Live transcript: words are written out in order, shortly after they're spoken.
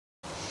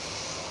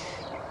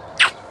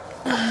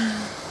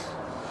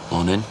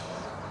Morning.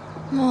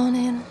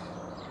 Morning.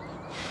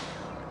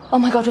 Oh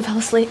my God, we fell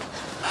asleep.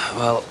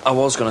 Well, I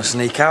was going to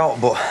sneak out,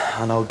 but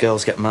I know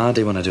girls get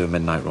mardy when I do a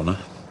midnight runner.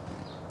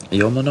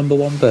 You're my number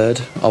one bird,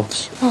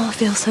 obvs. Oh, I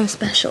feel so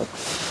special.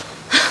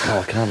 Oh,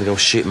 I can hardly go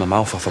shooting my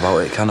mouth off about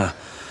it, can I?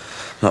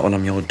 Not when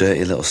I'm your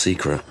dirty little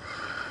secret.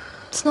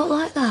 It's not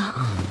like that.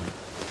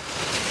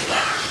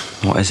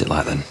 What is it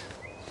like then?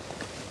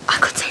 I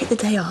could take the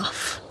day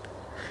off,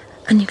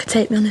 and you could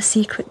take me on a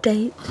secret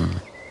date.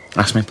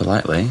 Ask me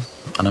politely,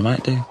 and I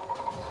might do.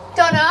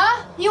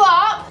 Donna, you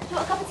up? You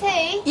want a cup of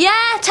tea?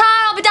 Yeah,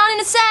 Ty, I'll be down in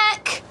a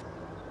sec.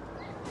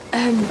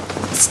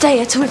 Stay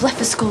here till we've left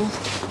for school.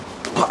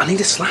 What, I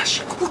need a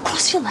slash. Well,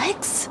 cross your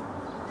legs.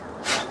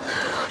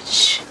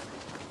 Shh.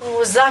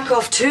 Well, Zach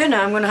off too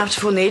now. I'm going to have to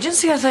phone the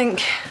agency, I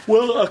think.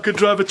 Well, I could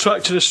drive a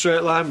tractor in a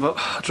straight line, but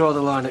I draw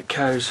the line at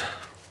cows.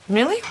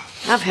 Really?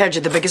 I've heard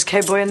you're the biggest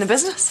cowboy in the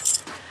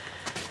business.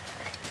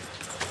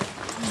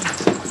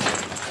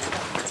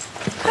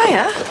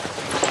 Hiya.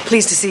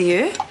 Pleased to see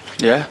you.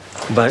 Yeah?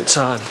 About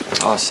time.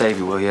 Oh, save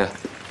you, will you?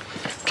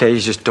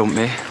 Kay's just dumped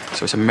me,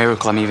 so it's a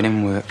miracle I'm even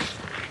in work.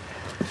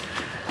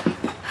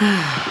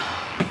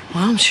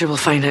 Well, I'm sure we'll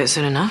find out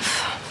soon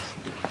enough.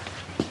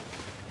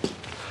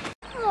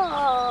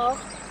 Oh.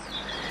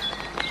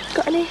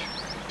 Got any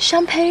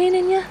champagne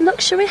in your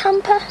luxury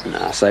hamper?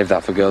 Nah, save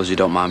that for girls who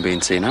don't mind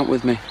being seen out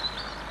with me.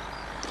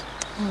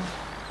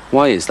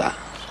 Why is that?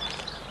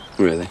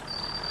 Really?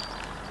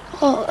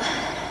 Well,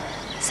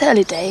 it's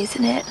early days,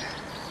 isn't it?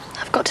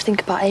 I've got to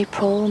think about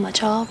April, my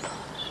job.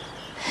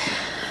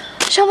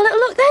 Shall we have a little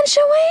look then,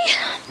 shall we?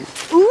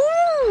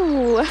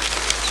 Ooh!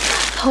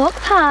 Pork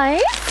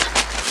pies,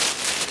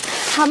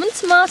 ham and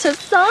tomato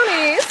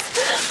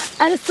sarnies,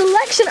 and a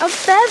selection of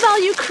fair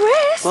value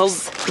crisps. Well,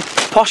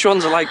 the posh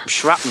ones are like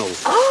shrapnel.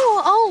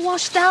 Oh,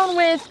 washed down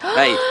with...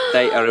 Hey,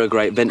 they are a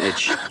great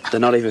vintage. They're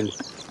not even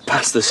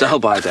past the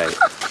sell-by date.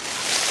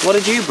 What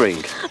did you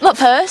bring? My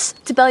purse,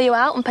 to bail you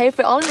out and pay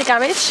for it all in the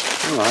garage.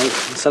 All right,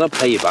 instead I'd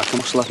pay you back, I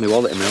must have left my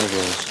wallet in my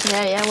overalls.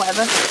 Yeah,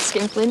 whatever.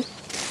 Skinflint.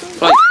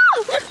 Right.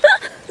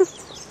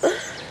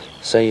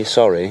 Say you're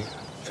sorry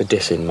for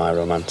dissing my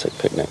romantic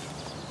picnic.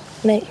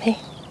 Make me.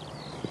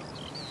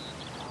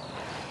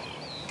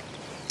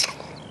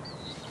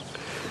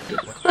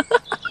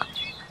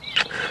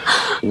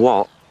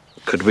 What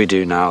could we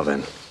do now,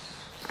 then?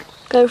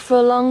 Go for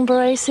a long,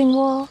 bracing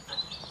walk.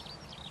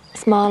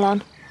 It's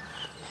Marlon.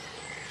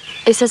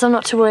 He says I'm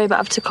not to worry, but I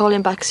have to call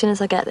him back as soon as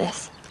I get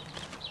this.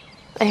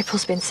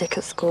 April's been sick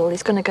at school.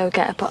 He's going to go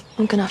get her, but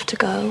I'm going to have to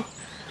go.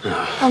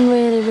 I'm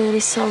really, really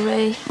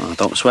sorry. Oh,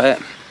 don't sweat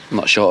it. I'm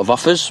not short of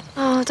offers.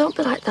 Oh, don't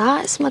be like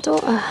that. It's my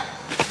daughter.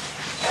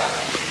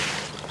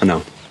 I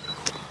know.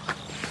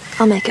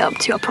 I'll make it up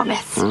to you, I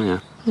promise. Oh, yeah.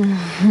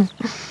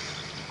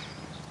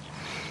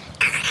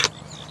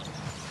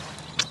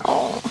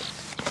 Oh.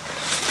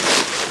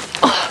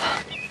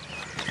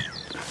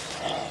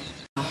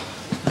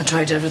 I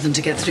tried everything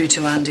to get through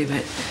to Andy,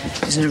 but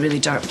he's in a really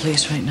dark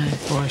place right now.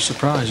 Boy,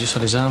 surprised. Just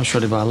had his arm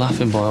shredded by a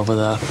laughing boy over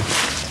there.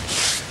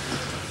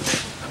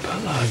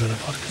 About live and a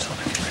vodka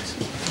tonic, please.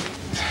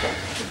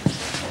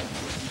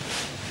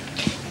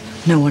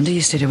 No wonder you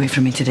stayed away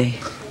from me today.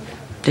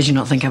 Did you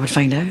not think I would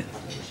find out?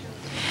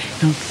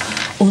 No,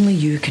 only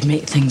you could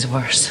make things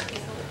worse.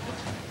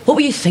 What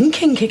were you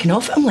thinking, kicking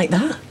off at him like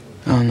that?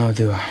 Oh, no,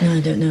 do I? No,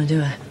 I don't know,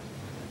 do I?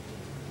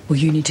 Well,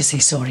 you need to say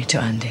sorry to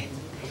Andy.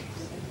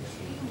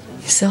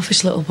 You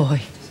selfish little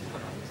boy.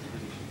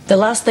 The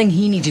last thing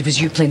he needed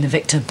was you playing the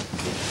victim.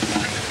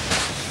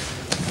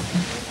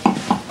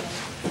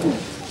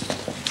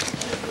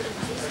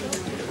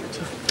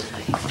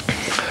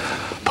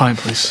 Pint,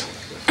 please.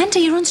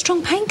 Andy, you're on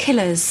strong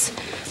painkillers.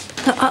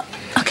 Look,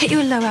 I'll get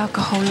you a low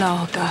alcohol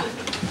lager.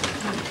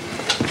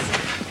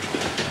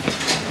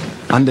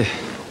 Andy.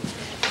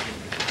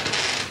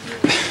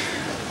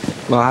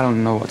 Well, I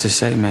don't know what to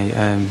say, mate.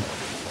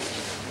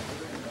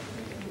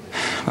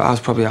 I was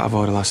probably out of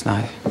order last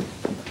night.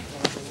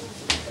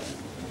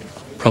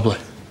 Probably.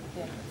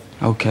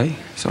 Okay,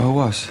 so I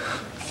was.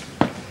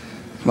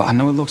 Well, I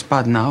know it looks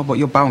bad now, but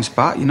you'll bounce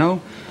back, you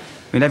know?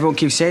 I mean, everyone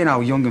keeps saying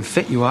how young and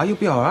fit you are. You'll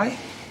be all right.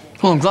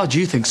 Well, I'm glad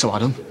you think so,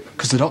 Adam,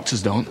 because the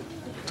doctors don't.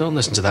 Don't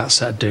listen to that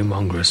set of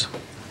doom-mongers.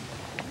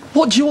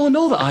 What, do you all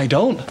know that I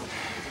don't?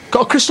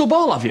 Got a crystal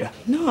ball, have you?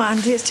 No,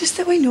 Andy, it's just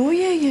that we know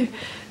you. You're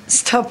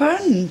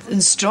stubborn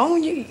and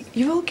strong. You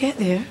will get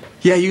there.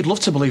 Yeah, you'd love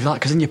to believe that,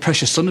 because then your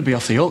precious son would be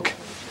off the hook.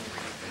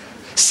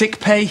 Sick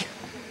pay,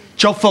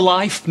 job for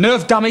life,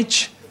 nerve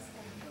damage.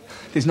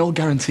 There's no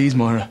guarantees,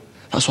 Moira.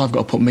 That's why I've got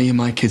to put me and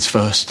my kids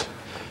first.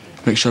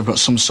 Make sure I've got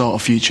some sort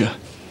of future.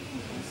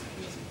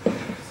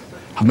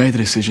 I've made the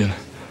decision,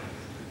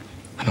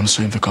 and I'm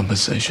suing for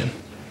compensation.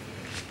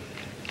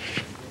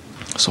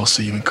 So I'll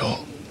see you in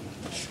court.